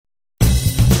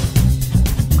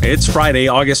It's Friday,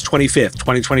 August 25th,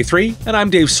 2023, and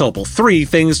I'm Dave Sobel. 3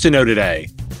 things to know today.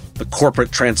 The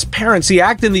Corporate Transparency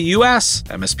Act in the U.S.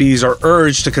 MSPs are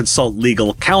urged to consult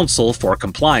legal counsel for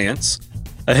compliance.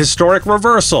 A historic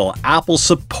reversal. Apple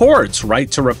supports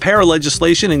right to repair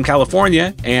legislation in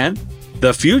California. And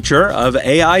the future of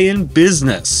AI in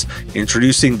business,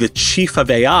 introducing the chief of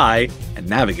AI and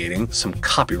navigating some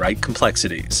copyright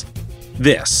complexities.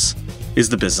 This is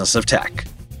the business of tech.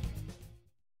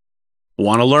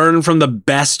 Want to learn from the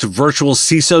best virtual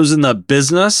CISOs in the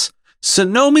business?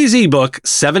 Sonomi's ebook,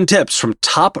 7 Tips from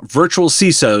Top Virtual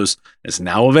CISOs, is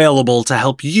now available to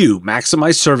help you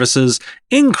maximize services,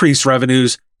 increase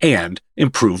revenues, and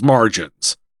improve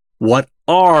margins. What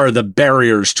are the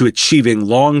barriers to achieving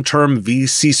long-term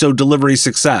vCISO delivery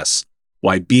success?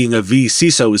 Why being a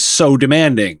vCISO is so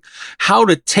demanding? How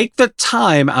to take the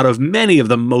time out of many of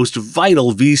the most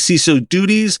vital vCISO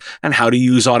duties, and how to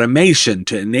use automation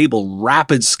to enable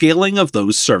rapid scaling of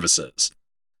those services.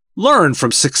 Learn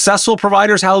from successful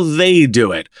providers how they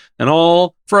do it, and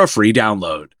all for a free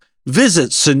download. Visit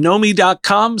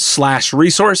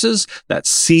sonomi.com/resources,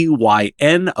 that's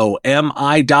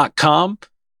CYNOMI.com,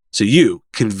 so you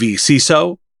can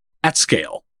vCISO at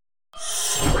scale.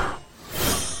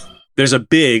 There's a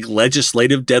big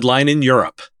legislative deadline in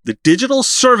Europe. The Digital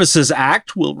Services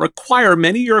Act will require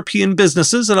many European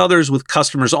businesses and others with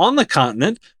customers on the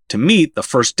continent to meet the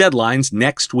first deadlines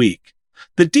next week.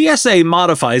 The DSA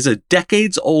modifies a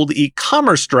decades-old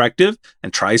e-commerce directive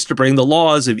and tries to bring the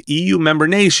laws of EU member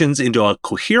nations into a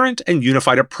coherent and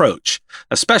unified approach,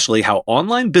 especially how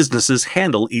online businesses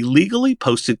handle illegally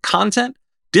posted content,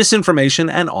 disinformation,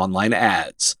 and online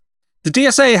ads. The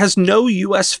DSA has no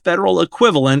U.S. federal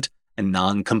equivalent, and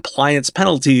non-compliance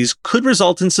penalties could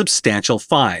result in substantial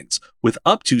fines, with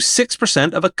up to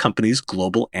 6% of a company's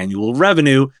global annual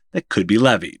revenue that could be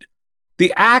levied.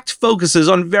 The Act focuses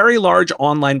on very large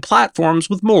online platforms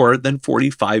with more than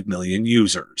 45 million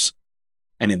users.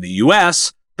 And in the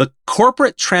U.S., the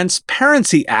Corporate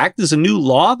Transparency Act is a new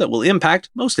law that will impact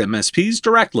most MSPs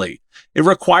directly. It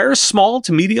requires small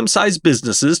to medium-sized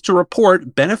businesses to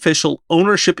report beneficial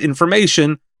ownership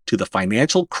information to the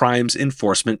Financial Crimes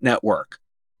Enforcement Network.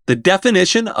 The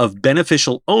definition of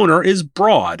beneficial owner is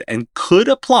broad and could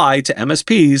apply to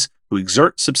MSPs who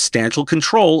exert substantial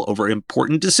control over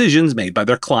important decisions made by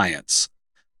their clients.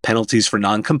 Penalties for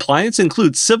non-compliance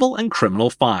include civil and criminal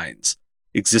fines.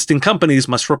 Existing companies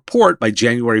must report by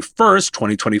January 1st,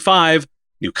 2025.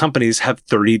 New companies have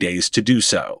 30 days to do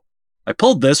so. I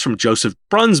pulled this from Joseph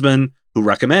Brunsman, who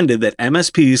recommended that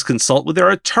MSPs consult with their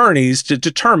attorneys to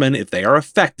determine if they are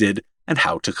affected and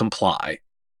how to comply.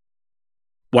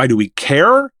 Why do we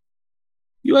care?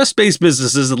 U.S.-based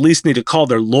businesses at least need to call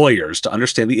their lawyers to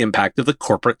understand the impact of the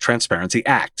Corporate Transparency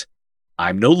Act.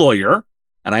 I'm no lawyer,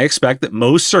 and I expect that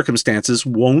most circumstances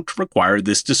won't require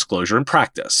this disclosure in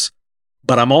practice.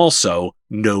 But I'm also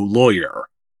no lawyer.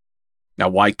 Now,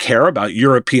 why care about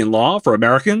European law for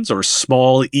Americans or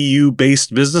small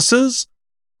EU-based businesses?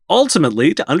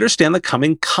 Ultimately, to understand the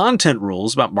coming content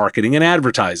rules about marketing and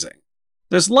advertising.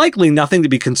 There's likely nothing to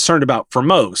be concerned about for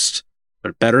most,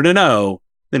 but better to know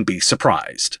than be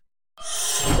surprised.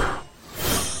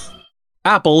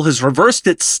 Apple has reversed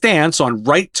its stance on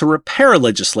right to repair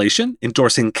legislation,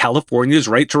 endorsing California's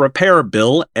right to repair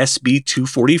bill SB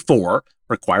 244,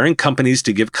 requiring companies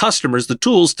to give customers the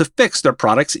tools to fix their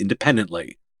products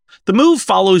independently. The move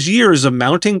follows years of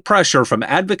mounting pressure from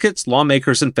advocates,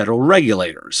 lawmakers, and federal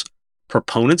regulators.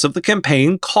 Proponents of the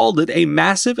campaign called it a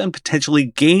massive and potentially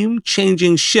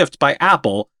game-changing shift by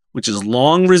Apple, which has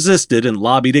long resisted and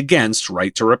lobbied against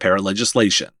right-to-repair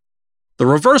legislation. The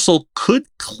reversal could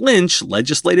clinch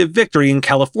legislative victory in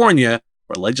California,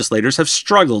 where legislators have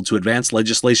struggled to advance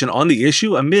legislation on the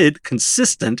issue amid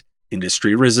consistent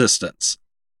industry resistance.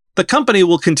 The company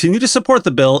will continue to support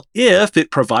the bill if it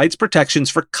provides protections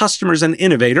for customers and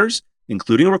innovators,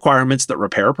 including requirements that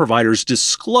repair providers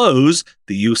disclose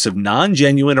the use of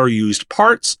non-genuine or used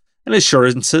parts, and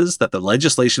assurances that the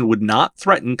legislation would not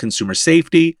threaten consumer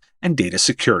safety and data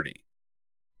security.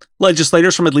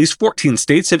 Legislators from at least 14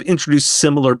 states have introduced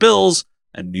similar bills,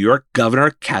 and New York Governor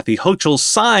Kathy Hochul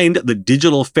signed the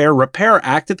Digital Fair Repair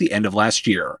Act at the end of last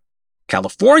year.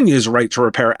 California's Right to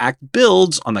Repair Act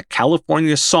builds on the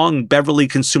California Song-Beverly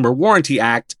Consumer Warranty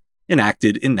Act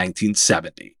enacted in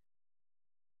 1970.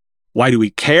 Why do we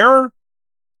care?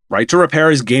 Right to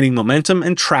Repair is gaining momentum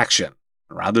and traction.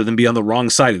 Rather than be on the wrong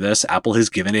side of this, Apple has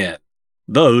given in.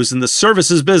 Those in the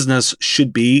services business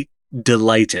should be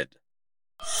delighted.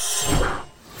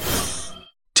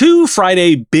 2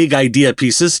 Friday big idea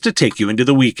pieces to take you into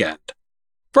the weekend.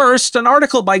 First, an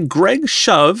article by Greg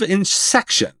Shove in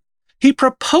Section. He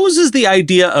proposes the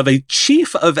idea of a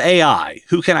chief of AI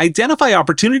who can identify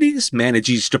opportunities, manage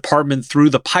each department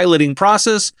through the piloting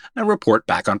process, and report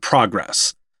back on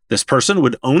progress. This person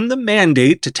would own the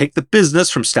mandate to take the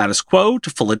business from status quo to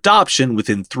full adoption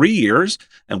within 3 years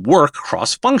and work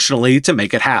cross-functionally to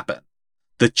make it happen.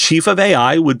 The chief of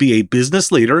AI would be a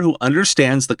business leader who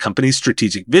understands the company's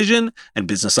strategic vision and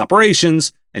business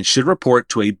operations and should report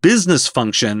to a business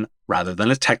function rather than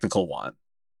a technical one.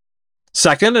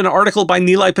 Second, an article by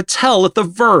Nilay Patel at The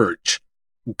Verge.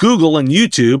 Google and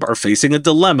YouTube are facing a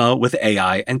dilemma with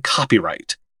AI and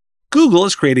copyright. Google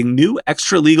is creating new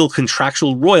extra-legal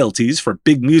contractual royalties for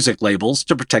big music labels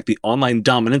to protect the online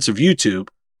dominance of YouTube,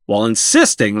 while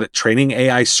insisting that training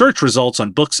AI search results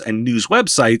on books and news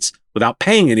websites without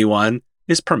paying anyone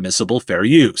is permissible fair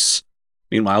use.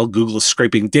 Meanwhile, Google is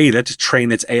scraping data to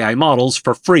train its AI models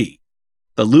for free.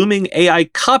 The looming AI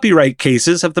copyright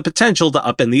cases have the potential to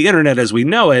upend the internet as we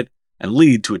know it and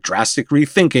lead to a drastic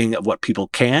rethinking of what people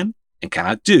can and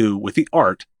cannot do with the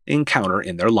art they encounter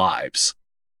in their lives.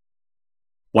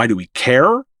 Why do we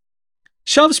care?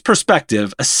 Shov's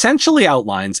perspective essentially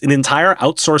outlines an entire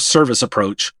outsourced service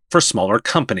approach for smaller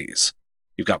companies.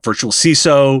 You've got virtual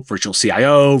CISO, virtual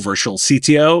CIO, virtual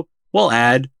CTO. We'll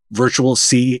add virtual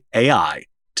CAI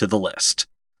to the list.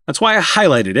 That's why I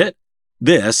highlighted it.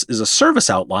 This is a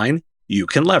service outline you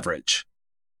can leverage.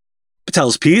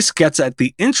 Patel's piece gets at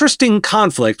the interesting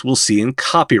conflict we'll see in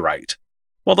copyright.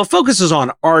 While the focus is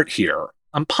on art here,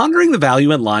 I'm pondering the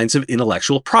value and lines of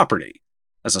intellectual property.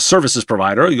 As a services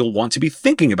provider, you'll want to be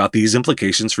thinking about these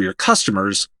implications for your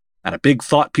customers, and a big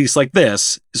thought piece like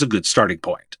this is a good starting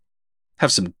point.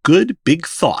 Have some good big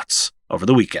thoughts over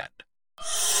the weekend.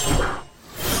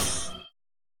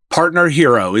 Partner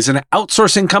Hero is an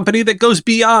outsourcing company that goes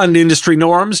beyond industry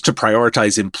norms to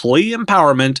prioritize employee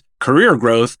empowerment, career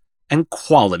growth, and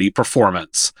quality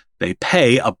performance. They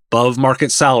pay above market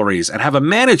salaries and have a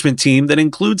management team that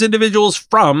includes individuals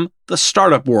from the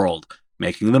startup world,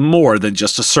 making them more than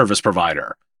just a service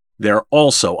provider. They're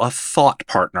also a thought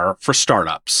partner for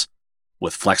startups.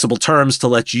 With flexible terms to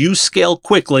let you scale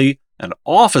quickly and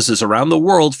offices around the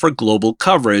world for global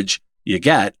coverage, you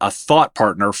get a thought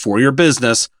partner for your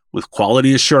business with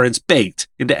quality assurance baked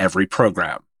into every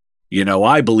program. You know,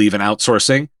 I believe in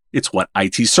outsourcing. It's what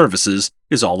IT services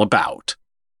is all about.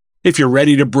 If you're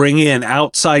ready to bring in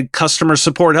outside customer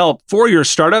support help for your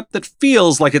startup that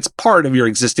feels like it's part of your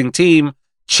existing team,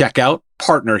 check out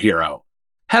Partner Hero.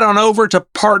 Head on over to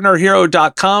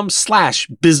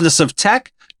partnerhero.com/businessoftech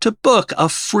to book a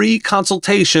free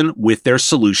consultation with their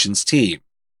solutions team.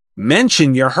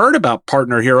 Mention you heard about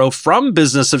Partner Hero from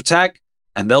Business of Tech,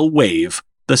 and they'll waive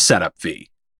the setup fee.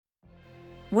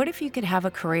 What if you could have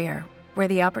a career where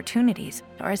the opportunities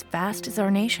are as vast as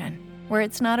our nation, where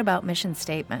it's not about mission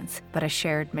statements, but a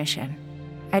shared mission?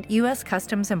 At U.S.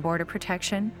 Customs and Border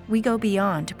Protection, we go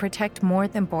beyond to protect more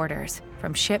than borders.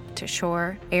 From ship to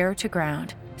shore, air to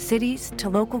ground, cities to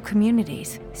local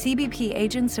communities, CBP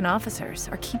agents and officers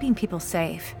are keeping people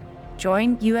safe.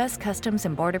 Join U.S. Customs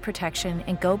and Border Protection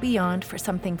and go beyond for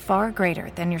something far greater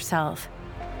than yourself.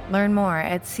 Learn more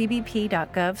at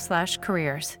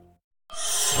cbp.gov/careers.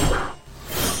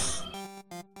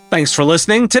 Thanks for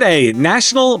listening. Today,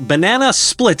 National Banana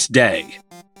Split Day.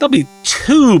 There'll be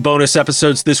 2 bonus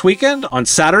episodes this weekend. On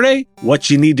Saturday, what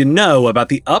you need to know about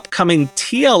the upcoming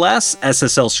TLS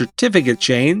SSL certificate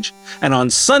change. And on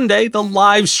Sunday, the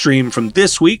live stream from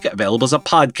this week available as a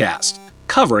podcast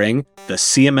covering the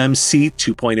CMMC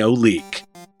 2.0 leak.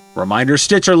 Reminder,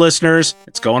 Stitcher listeners,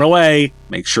 it's going away.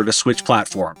 Make sure to switch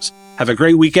platforms. Have a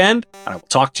great weekend, and I will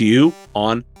talk to you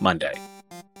on Monday.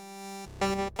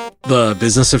 The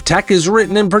Business of Tech is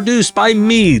written and produced by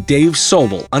me, Dave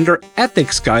Sobel, under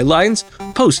ethics guidelines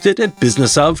posted at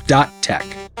businessof.tech.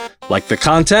 Like the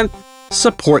content?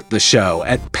 Support the show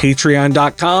at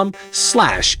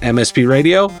patreon.com/MSP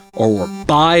Radio or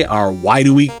buy our Why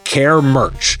Do We Care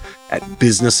merch at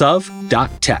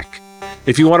businessof.tech.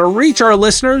 If you want to reach our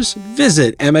listeners,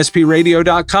 visit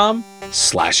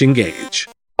mspradio.com/engage.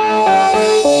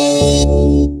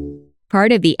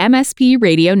 Part of the MSP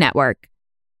Radio Network.